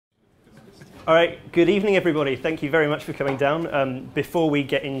All right, good evening, everybody. Thank you very much for coming down. Before we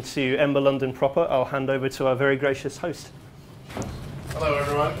get into Ember London proper, I'll hand over to our very gracious host. Hello,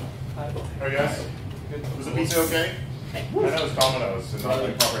 everyone. Hi. How are you guys? Good. Was the pizza okay? I know it's Domino's and not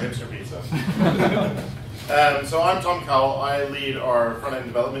like proper hipster pizza. So I'm Tom Cowell. I lead our front-end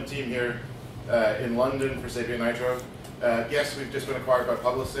development team here in London for Sapient Nitro. Yes, we've just been acquired by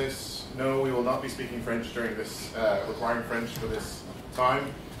Publicis. No, we will not be speaking French during this, requiring French for this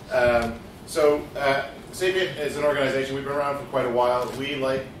time. Sapient is an organization, we've been around for quite a while. We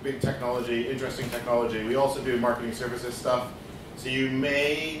like big technology, interesting technology. We also do marketing services stuff. So you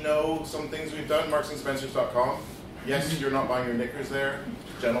may know some things we've done, marksandspencers.com. Yes, you're not buying your knickers there,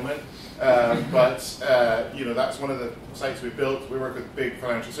 gentlemen. You know, that's one of the sites we built. We work with big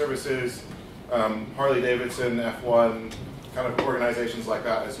financial services, Harley Davidson, F1, kind of organizations like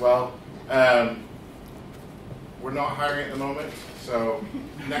that as well. We're not hiring at the moment, so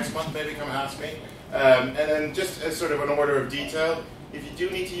next month maybe come ask me. And then just as sort of an order of detail, if you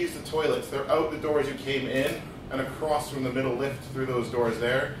do need to use the toilets, they're out the doors you came in and across from the middle lift through those doors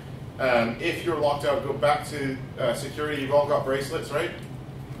there. If you're locked out, go back to security. You've all got bracelets, right?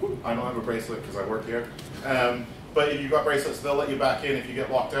 I don't have a bracelet because I work here. But if you've got bracelets, they'll let you back in if you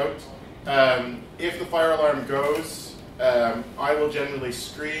get locked out. If the fire alarm goes, I will generally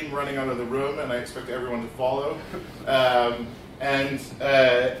scream running out of the room, and I expect everyone to follow.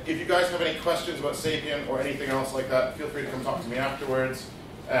 If you guys have any questions about Sapient or anything else like that, feel free to come talk to me afterwards,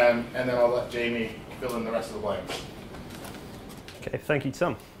 and then I'll let Jamie fill in the rest of the blanks. Okay, thank you,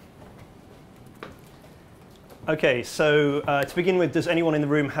 Tom. Okay, so to begin with, does anyone in the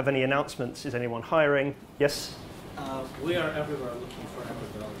room have any announcements? Is anyone hiring? Yes? We are everywhere looking for Ember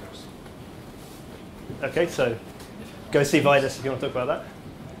developers. Okay, so go see Vidas if you want to talk about that.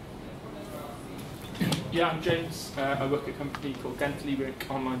 Yeah, I'm James. I work at a company called Dentally. We're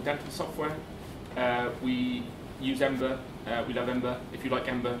online dental software. We use Ember. We love Ember. If you like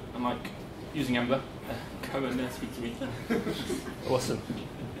Ember and like using Ember, come and speak to me. Awesome.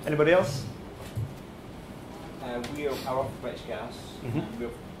 Anybody else? We are off British Gas, Mm-hmm. and we're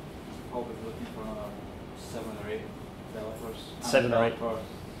probably looking for another 7 or 8 developers. 7 or 8.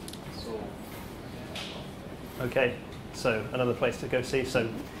 So, Okay, so another place to go see. So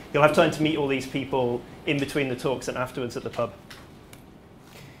you'll have time to meet all these people in between the talks and afterwards at the pub.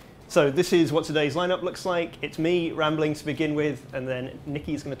 So this is what today's lineup looks like. It's me rambling to begin with, and then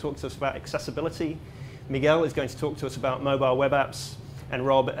Nikki's going to talk to us about accessibility. Miguel is going to talk to us about mobile web apps, and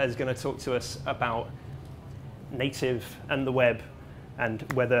Rob is going to talk to us about native and the web, and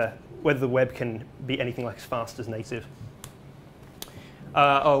whether the web can be anything like as fast as native.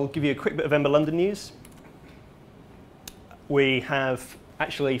 I'll give you a quick bit of Ember London news. We have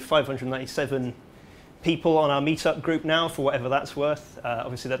actually 597 people on our meetup group now, for whatever that's worth.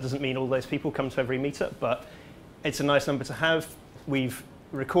 Obviously, that doesn't mean all those people come to every meetup, but it's a nice number to have. We've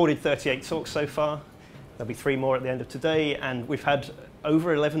recorded 38 talks so far. There'll be 3 more at the end of today, and we've had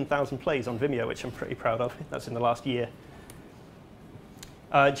over 11,000 plays on Vimeo, which I'm pretty proud of. That's in the last year.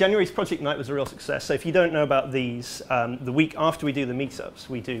 January's project night was a real success. So if you don't know about these, the week after we do the meetups,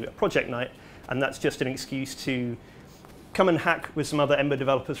 we do a project night, and that's just an excuse to come and hack with some other Ember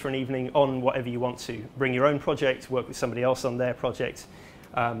developers for an evening on whatever you want to. Bring your own project, work with somebody else on their project.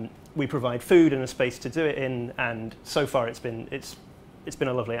 We provide food and a space to do it in, and so far it's been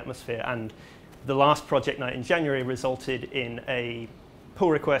a lovely atmosphere. And the last project night in January resulted in a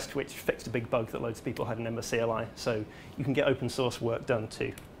pull request which fixed a big bug that loads of people had in Ember CLI. So you can get open source work done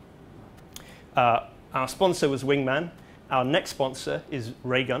too. Our sponsor was Wingman. Our next sponsor is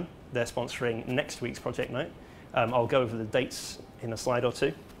Raygun. They're sponsoring next week's project night. I'll go over the dates in a slide or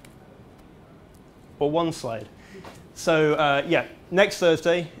two. Or one slide. So yeah, next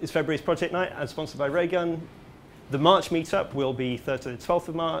Thursday is February's project night, as sponsored by Raygun. The March meetup will be Thursday the 12th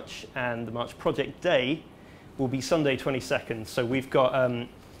of March, and the March project day will be Sunday 22nd. So we've got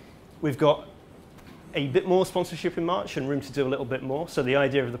a bit more sponsorship in March and room to do a little bit more. So the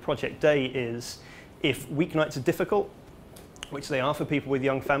idea of the project day is, if weeknights are difficult, which they are for people with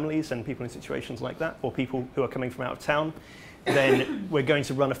young families and people in situations like that, or people who are coming from out of town, then we're going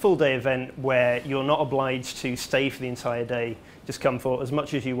to run a full day event where you're not obliged to stay for the entire day. Just come for as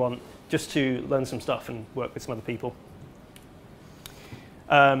much as you want, just to learn some stuff and work with some other people.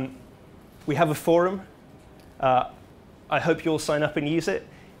 We have a forum. I hope you'll sign up and use it.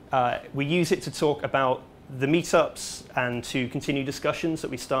 We use it to talk about the meetups and to continue discussions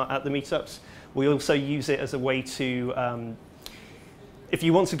that we start at the meetups. We also use it as a way to, if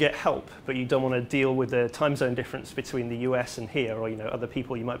you want to get help, but you don't want to deal with the time zone difference between the US and here, or other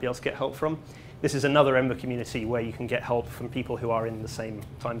people you might be able to get help from, this is another Ember community where you can get help from people who are in the same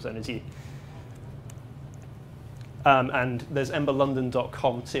time zone as you. And there's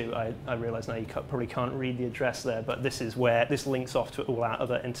emberlondon.com too. I realize now you probably can't read the address there, but this is where this links off to all our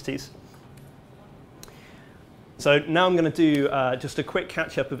other entities. So now I'm going to do just a quick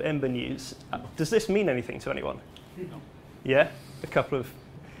catch-up of Ember news. Does this mean anything to anyone? No. Yeah? A couple of...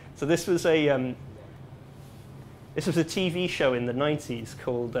 So this was a TV show in the 90s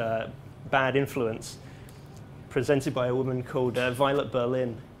called Bad Influence, presented by a woman called Violet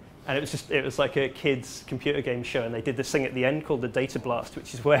Berlin. And it was like a kids' computer game show, and they did this thing at the end called the Datablast,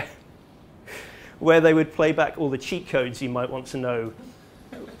 which is where they would play back all the cheat codes you might want to know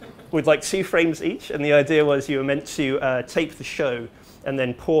with like 2 frames each. And the idea was you were meant to tape the show and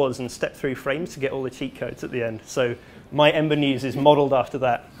then pause and step through frames to get all the cheat codes at the end. So my Ember news is modeled after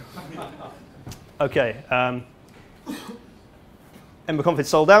that. Okay. EmberConf is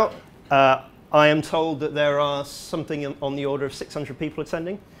sold out. I am told that there are something on the order of 600 people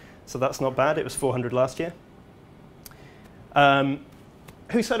attending. So that's not bad. It was 400 last year.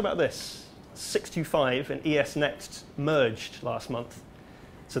 Who's heard about this? 625 and ES Next merged last month.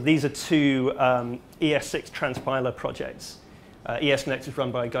 So these are 2 ES6 transpiler projects. ES Next is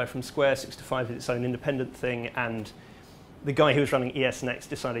run by a guy from Square. 625 is its own independent thing. And the guy who was running ES Next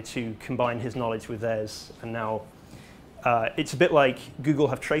decided to combine his knowledge with theirs. And now it's a bit like Google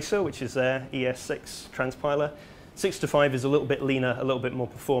have Tracer, which is their ES6 transpiler. 625 is a little bit leaner, a little bit more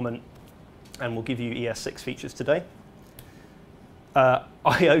performant, and will give you ES6 features today.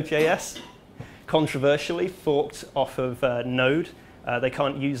 IO.js, controversially, forked off of Node. They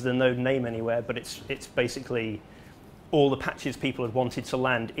can't use the Node name anywhere, but it's basically all the patches people had wanted to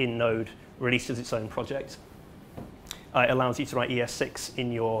land in Node released as its own project. It allows you to write ES6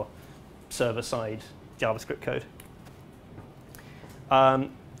 in your server-side JavaScript code.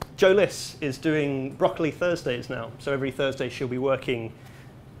 Jo Liss is doing Broccoli Thursdays now. So every Thursday she'll be working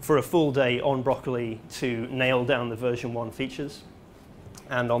for a full day on Broccoli to nail down the version 1 features.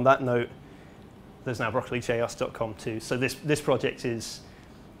 And on that note, there's now broccolijs.com too. So this project is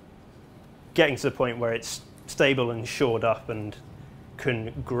getting to the point where it's stable and shored up and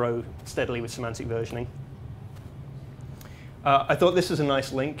can grow steadily with semantic versioning. I thought this was a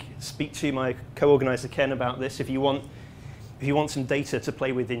nice link. Speak to my co-organizer Ken about this. If you want some data to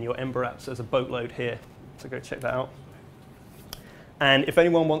play with in your Ember apps, there's a boatload here, so go check that out. And if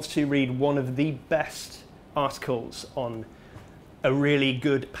anyone wants to read one of the best articles on a really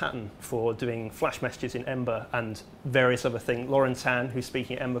good pattern for doing flash messages in Ember and various other things, Lauren Tan, who's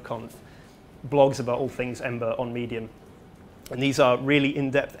speaking at EmberConf, blogs about all things Ember on Medium. And these are really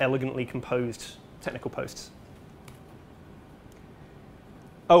in-depth, elegantly composed technical posts.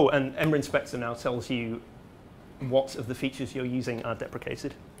 Oh, and Ember Inspector now tells you what of the features you're using are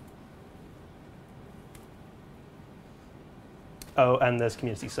deprecated. Oh, and there's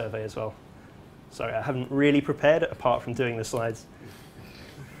community survey as well. Sorry, I haven't really prepared it apart from doing the slides.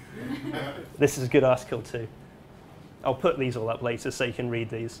 This is a good article too. I'll put these all up later so you can read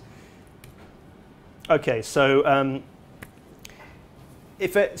these. Okay, so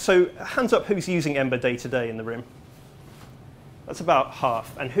so hands up who's using Ember day to day in the room. That's about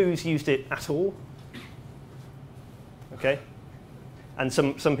half. And who's used it at all? Okay, and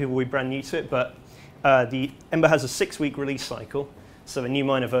some people will be brand new to it, but the Ember has a 6-week release cycle, so a new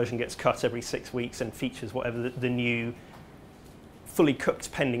minor version gets cut every 6 weeks and features whatever the new fully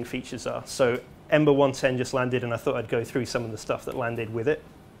cooked pending features are. So Ember 110 just landed, and I thought I'd go through some of the stuff that landed with it.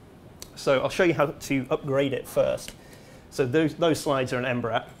 So I'll show you how to upgrade it first. So those slides are an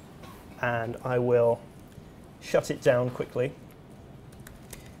Ember app, and I will shut it down quickly.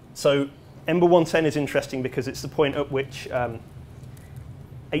 So Ember 110 is interesting because it's the point at which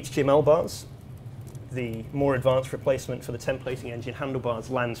HTML bars, the more advanced replacement for the templating engine handlebars,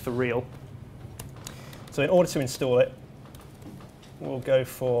 lands for real. So in order to install it, we'll go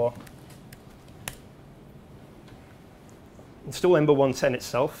for install Ember 110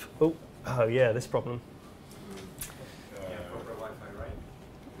 itself. Oh yeah, this problem.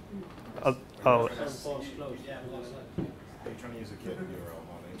 Are you trying to use a kit URL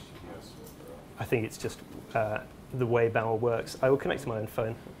on HTTPS? I think it's just the way Bower works. I will connect to my own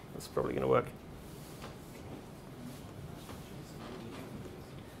phone. That's probably going to work.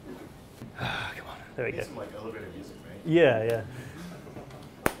 Come on, there we go. Some like elevator music, right? Yeah, yeah.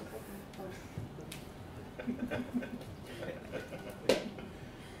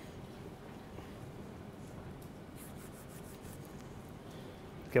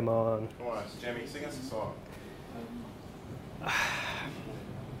 Come on. Come on, Jamie, sing us a song.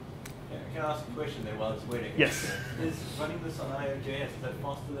 Can I ask a question there while it's waiting? Yes. Is running this on IO.js, is that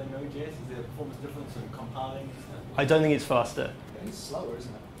faster than Node.js? Is there a performance difference in compiling and stuff? I don't think it's faster. It's slower,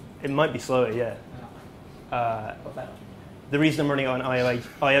 isn't it? It might be slower, yeah. the reason I'm running on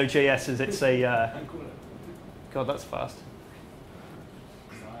IO.js is it's a... God, that's fast.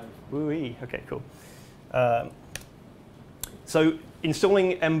 Woo-wee. OK, cool. So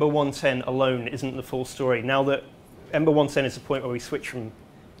installing Ember 110 alone isn't the full story. Now that Ember 110 is the point where we switch from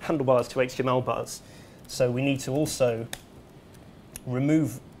handlebars to HTML bars, so we need to also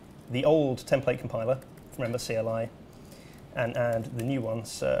remove the old template compiler from Ember CLI and add the new one.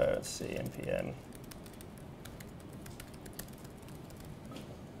 So let's see, npm.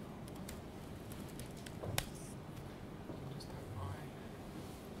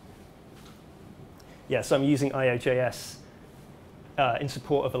 Yeah, so I'm using IO.js in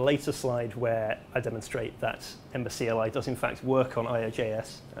support of a later slide where I demonstrate that Ember CLI does in fact work on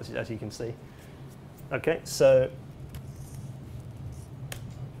IO.js, as you can see. OK, so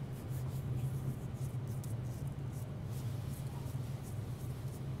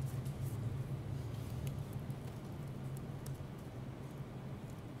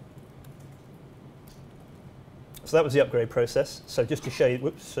that was the upgrade process. So just to show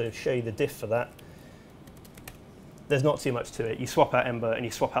you, show you the diff for that. There's not too much to it. You swap out Ember and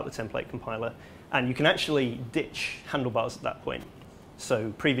you swap out the template compiler. And you can actually ditch handlebars at that point.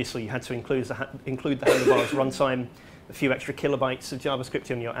 So previously you had to include the handlebars runtime, a few extra kilobytes of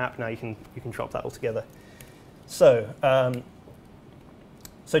JavaScript in your app. Now you can drop that altogether. So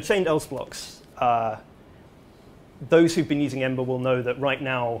chained else blocks. Those who've been using Ember will know that right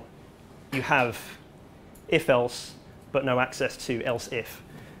now you have if else, but no access to else if.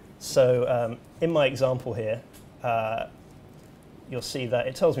 So in my example here, you'll see that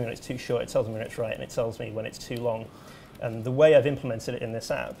it tells me when it's too short, it tells me when it's right, and it tells me when it's too long. And the way I've implemented it in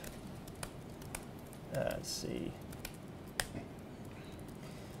this app, let's see.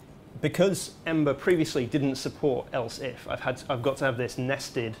 Because Ember previously didn't support else if, I've got to have this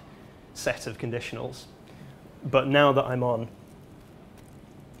nested set of conditionals. But now that I'm on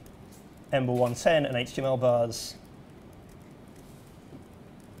Ember 110 and HTML bars,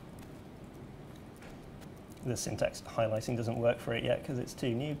 the syntax highlighting doesn't work for it yet because it's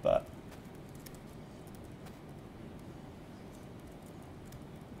too new, but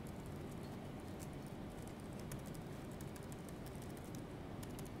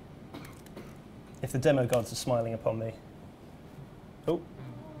if the demo gods are smiling upon me. Oh,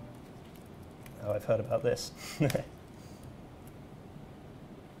 I've heard about this.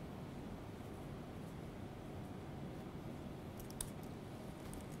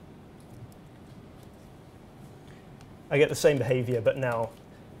 I get the same behavior, but now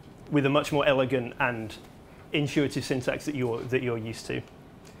with a much more elegant and intuitive syntax that you're used to.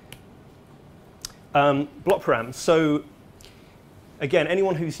 Block params. So again,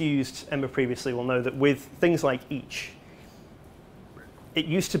 anyone who's used Ember previously will know that with things like each, it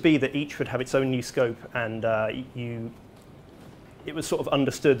used to be that each would have its own new scope, and it was sort of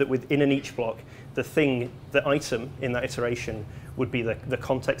understood that within an each block, the item in that iteration would be the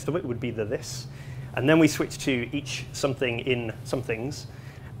context of it, would be the this. And then we switch to each something in somethings.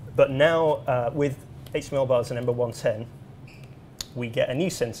 But now with HTML bars and Ember 110, we get a new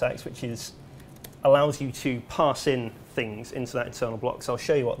syntax, which allows you to pass in things into that internal block. So I'll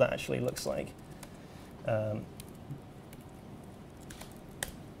show you what that actually looks like.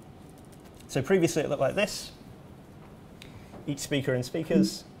 So previously it looked like this. Each speaker in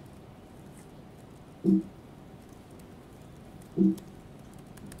speakers. There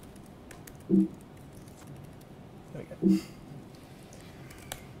we go.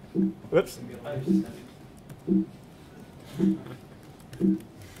 Whoops.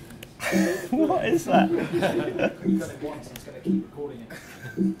 What is that? You've done it once, it's going to keep recording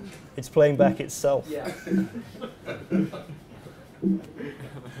it. It's playing back itself. Yeah.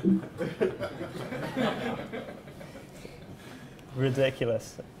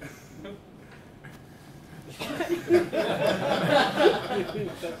 Ridiculous.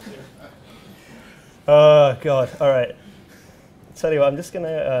 Oh, God. All right. Tell you what, I'm just going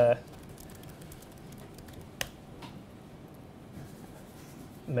to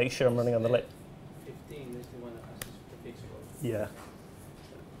make sure I'm running on the lit. 15 is the one that has the fixed code. Yeah.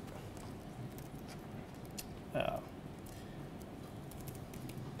 Oh.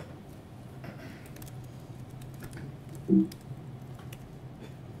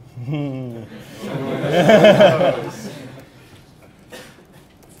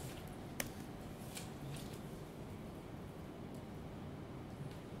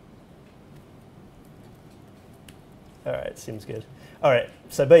 All right, seems good. All right,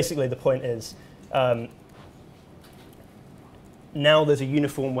 so basically the point is now there's a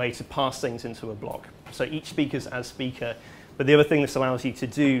uniform way to pass things into a block. So each speaker's as speaker, but the other thing this allows you to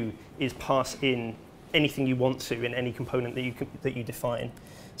do is pass in anything you want to in any component that you define.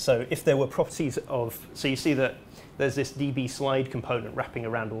 So if there were properties of, so you see that there's this DB slide component wrapping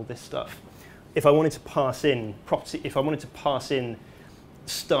around all this stuff. If I wanted to pass in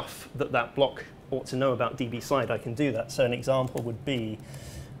stuff that block ought to know about DB slide, I can do that. So an example would be,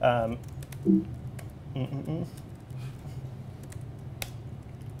 so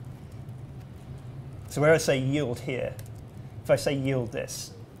where I say yield here, if I say yield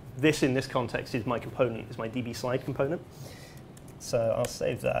this in this context is my component, is my DB slide component. So I'll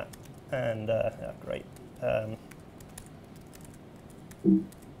save that, and yeah, great.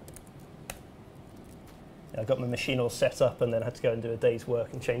 I got my machine all set up, and then I had to go and do a day's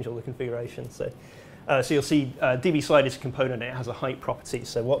work and change all the configuration. So, so you'll see DB slide is a component. It has a height property.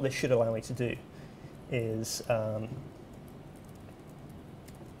 So what this should allow me to do is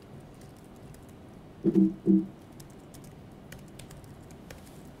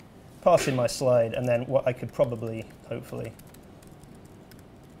pass in my slide, and then what I could probably, hopefully.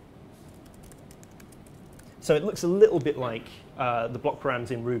 So it looks a little bit like the block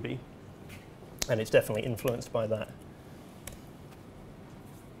params in Ruby, and it's definitely influenced by that.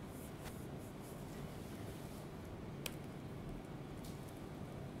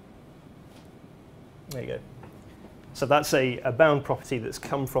 There you go. So that's a bound property that's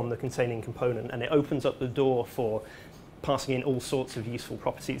come from the containing component, and it opens up the door for passing in all sorts of useful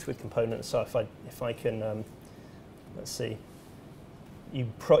properties with components. So if I can, let's see, you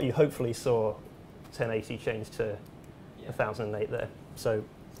hopefully saw 1080 change to 1008 there. So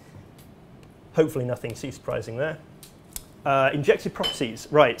hopefully nothing too surprising there. Injected properties,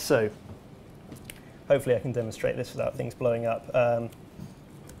 right? So hopefully I can demonstrate this without things blowing up.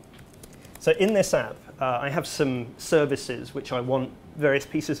 So in this app, I have some services which I want various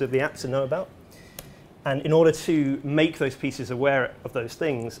pieces of the app to know about. And in order to make those pieces aware of those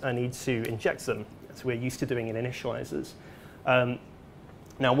things, I need to inject them, as we're used to doing in initializers.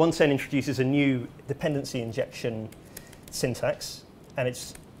 Now, 1.10 introduces a new dependency injection syntax, and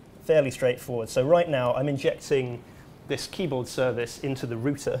it's fairly straightforward. So right now, I'm injecting this keyboard service into the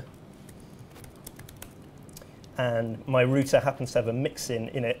router. And my router happens to have a mix-in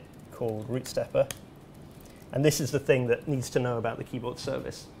in it called root stepper. And this is the thing that needs to know about the keyboard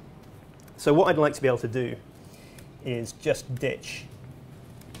service. So what I'd like to be able to do is just ditch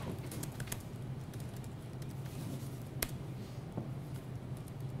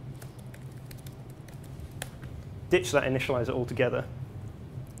that initializer altogether.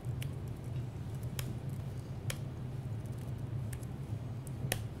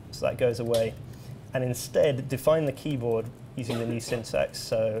 So that goes away. And instead, define the keyboard using the new syntax.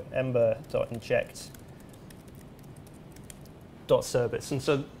 So ember.inject .service. And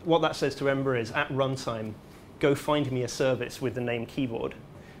so what that says to Ember is, at runtime, go find me a service with the name keyboard.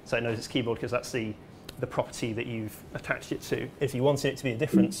 So it knows it's keyboard because that's the property that you've attached it to. If you wanted it to be a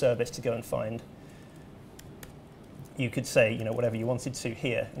different service to go and find, you could say, you know, whatever you wanted to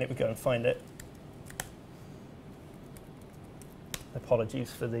here, and it would go and find it.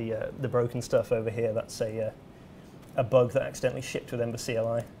 Apologies for the broken stuff over here. That's a bug that accidentally shipped with Ember CLI.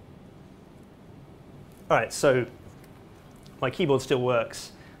 All right, so my keyboard still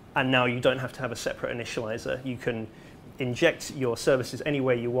works, and now you don't have to have a separate initializer. You can inject your services any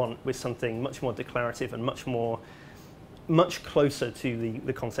way you want with something much more declarative and much closer to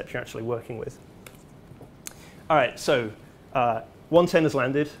the concept you're actually working with. All right, so 1.10 has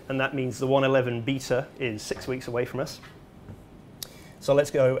landed, and that means the 1.11 beta is 6 weeks away from us. So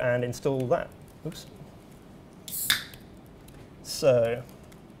let's go and install that. Oops. So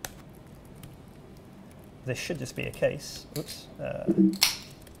this should just be a case. Oops.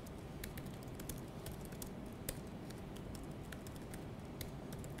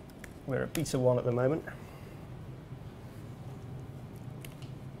 We're at beta 1 at the moment.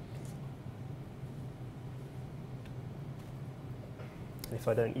 If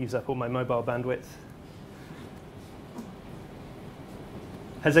I don't use up all my mobile bandwidth.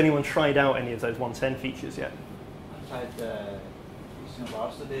 Has anyone tried out any of those 1.10 features yet? I tried using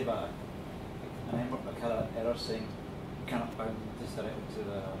bars today, but I remember I had an error saying you cannot bound this directly to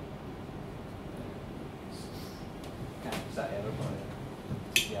the. Can't use that error,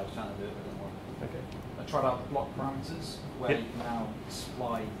 but yeah, I was trying to do it, but it didn't work. Okay. I tried out the block parameters, where Yep. you can now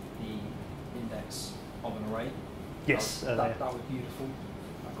supply the index of an array. Yes. That was beautiful.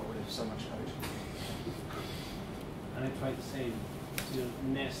 I got rid of so much code. And I tried to say to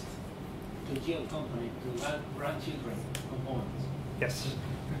nest, to GL company, to grandchildren components. Yes.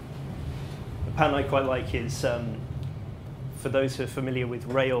 The pattern I quite like is, for those who are familiar with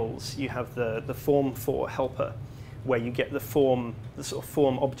Rails, you have the form for helper, where you get the sort of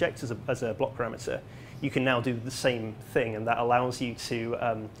form object as a block parameter, you can now do the same thing, and that allows you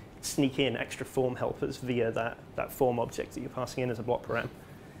to sneak in extra form helpers via that form object that you're passing in as a block param.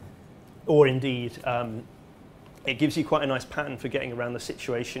 Or indeed, it gives you quite a nice pattern for getting around the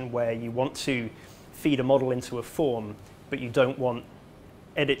situation where you want to feed a model into a form, but you don't want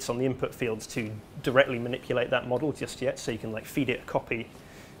edits on the input fields to directly manipulate that model just yet, so you can like feed it a copy,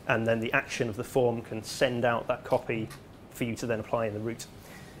 and then the action of the form can send out that copy for you to then apply in the root.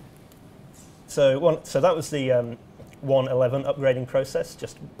 So that was the 1.11 upgrading process,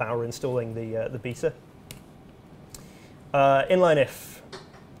 just Bower installing the beta. Inline if.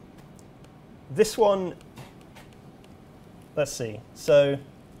 This one, let's see. So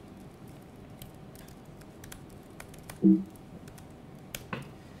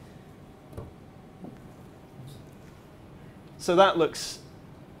that looks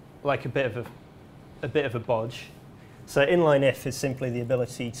like a bit of a bodge. So inline if is simply the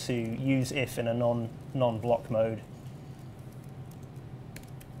ability to use if in a non-block mode.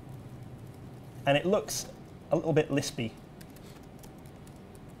 And it looks a little bit lispy.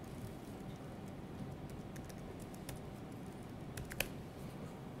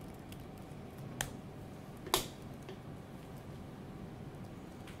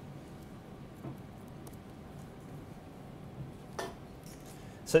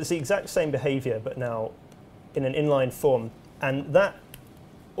 So it's the exact same behavior, but now in an inline form. And that,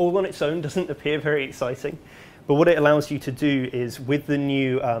 all on its own, doesn't appear very exciting. But what it allows you to do is, with the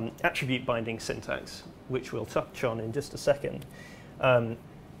new attribute binding syntax, which we'll touch on in just a second,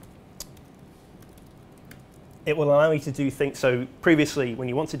 it will allow you to do things. So previously, when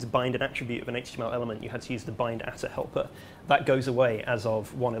you wanted to bind an attribute of an HTML element, you had to use the bind atta helper. That goes away as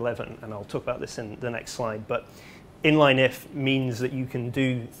of 1.11, and I'll talk about this in the next slide. But inline if means that you can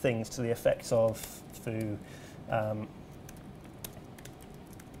do things to the effects of foo,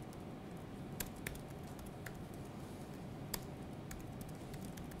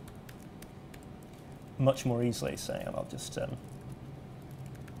 much more easily, say, and I'll just so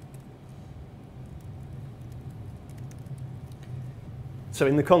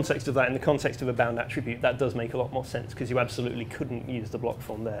in the context of that, in the context of a bound attribute, that does make a lot more sense, because you absolutely couldn't use the block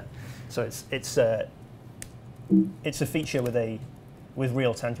form there. So it's a feature with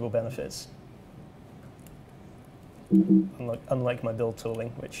real tangible benefits, unlike my build tooling,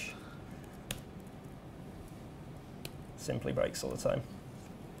 which simply breaks all the time.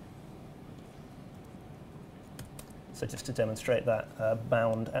 So just to demonstrate that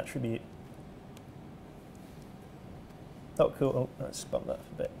bound attribute. Oh, cool. Oh, let's bump that up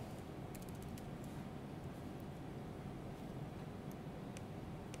a bit.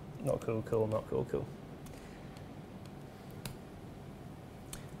 Not cool, cool, not cool, cool.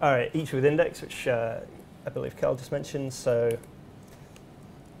 All right, each with index, which I believe Carl just mentioned. So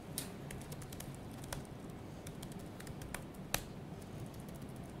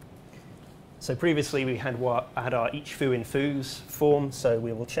previously we had our each foo in foos form, so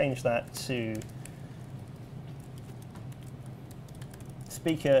we will change that to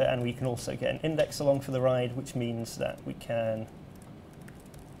speaker, and we can also get an index along for the ride, which means that we can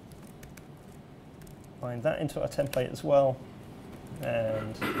bind that into our template as well.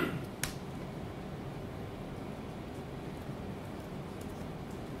 And the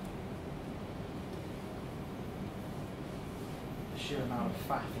sheer amount of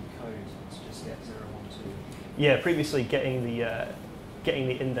faff in code to just get 0, 1, 2. Yeah, previously getting the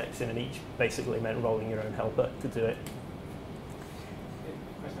index in each basically meant rolling your own helper to do it.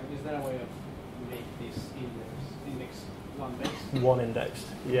 Question: is there a way of make this index one based? One indexed,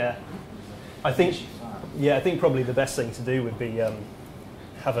 yeah. I think probably the best thing to do would be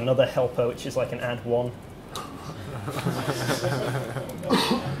have another helper, which is like an add one.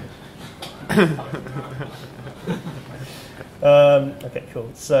 Okay, cool.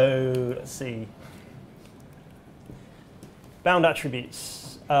 So let's see. Bound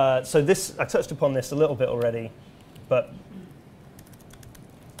attributes. So this, I touched upon this a little bit already, but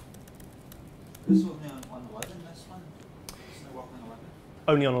This was on 11, this one? Isn't it working on 11?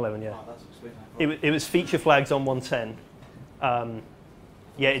 only on 11, yeah. Oh, that's explaining. It was feature flags on 110.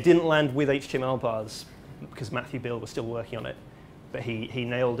 Yeah, it didn't land with HTML bars because Matthew Beale was still working on it, but he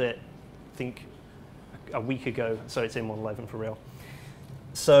nailed it, I think, a week ago, so it's in 111 for real.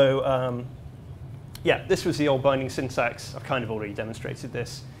 So yeah, this was the old binding syntax. I've kind of already demonstrated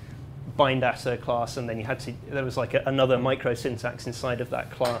this. Bind atta class, and then you had to, there was like another micro syntax inside of that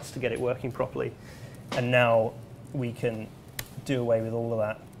class to get it working properly. And now we can do away with all of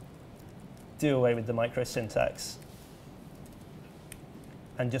that, do away with the micro syntax,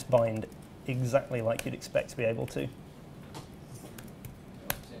 and just bind exactly like you'd expect to be able to.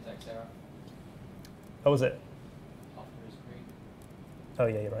 Syntax error. Oh, was it? After is green. Oh,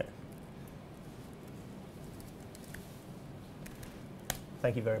 yeah, you're right.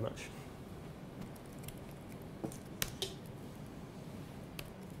 Thank you very much.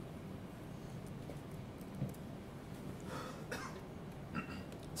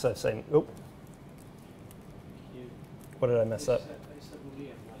 So same. Oh, what did I mess up?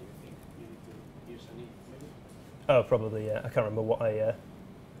 Oh, probably, yeah. I can't remember what I...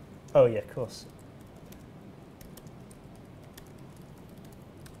 Oh, yeah, of course.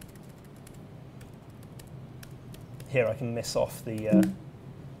 Here I can miss off the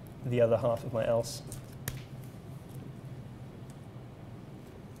other half of my else.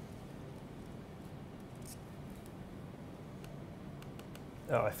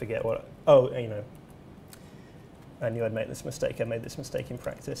 Oh, I forget what... Oh, you know. I knew I'd make this mistake. I made this mistake in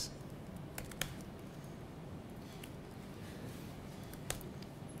practice.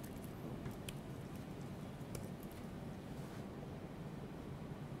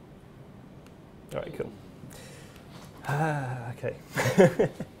 All right, cool. Okay.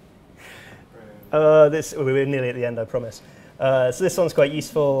 We're nearly at the end, I promise. So this one's quite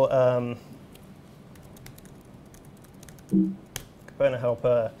useful. Component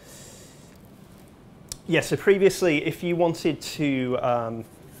helper. Yeah, so previously, if you wanted to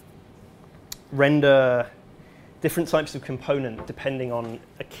render different types of component depending on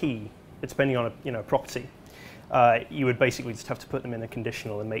a key, depending on a property, you would basically just have to put them in a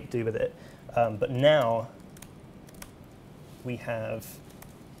conditional and make do with it. But now we have,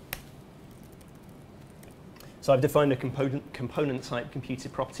 so I've defined a component type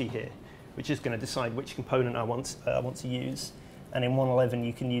computed property here, which is going to decide which component I want to use. And in 1.11,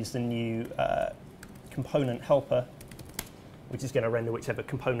 you can use the new component helper, which is going to render whichever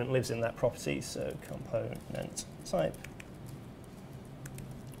component lives in that property. So component type.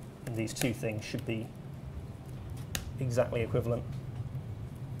 And these two things should be exactly equivalent.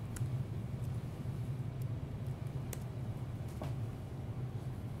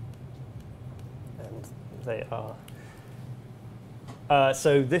 And they are.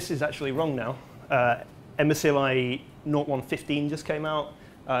 So this is actually wrong now. Ember CLI 0.1.15 just came out.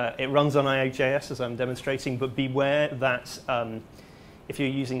 It runs on IO.js, as I'm demonstrating, but beware that if you're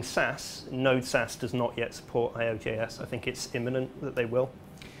using Sass, Node Sass does not yet support IO.js. I think it's imminent that they will.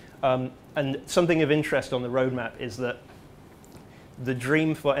 And something of interest on the roadmap is that the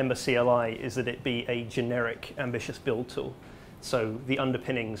dream for Ember CLI is that it be a generic, ambitious build tool. So the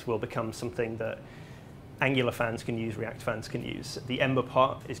underpinnings will become something that Angular fans can use, React fans can use. The Ember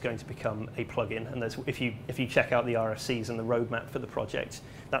part is going to become a plugin, and if you check out the RFCs and the roadmap for the project,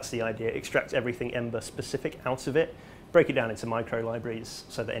 that's the idea. Extract everything Ember specific out of it, break it down into micro libraries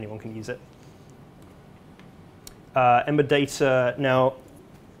so that anyone can use it. Ember data. Now,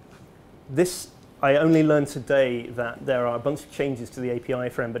 this I only learned today that there are a bunch of changes to the API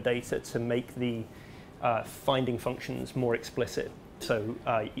for Ember data to make the finding functions more explicit. So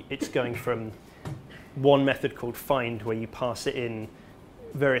it's going from one method called find, where you pass it in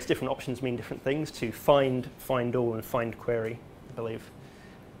various different options mean different things, to find, find all, and find query, I believe.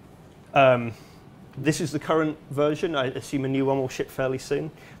 This is the current version. I assume a new one will ship fairly soon.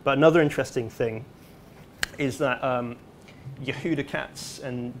 But another interesting thing is that Yehuda Katz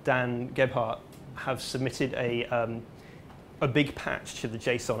and Dan Gebhardt have submitted a big patch to the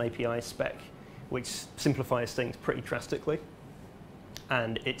JSON API spec, which simplifies things pretty drastically.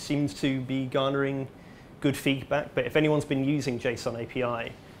 And it seems to be garnering good feedback. But if anyone's been using JSON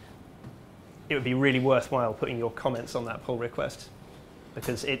API, it would be really worthwhile putting your comments on that pull request,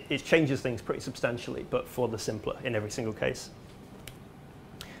 because it changes things pretty substantially, but for the simpler in every single case.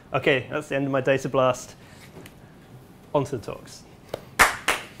 OK, that's the end of my Datablast. On to the talks.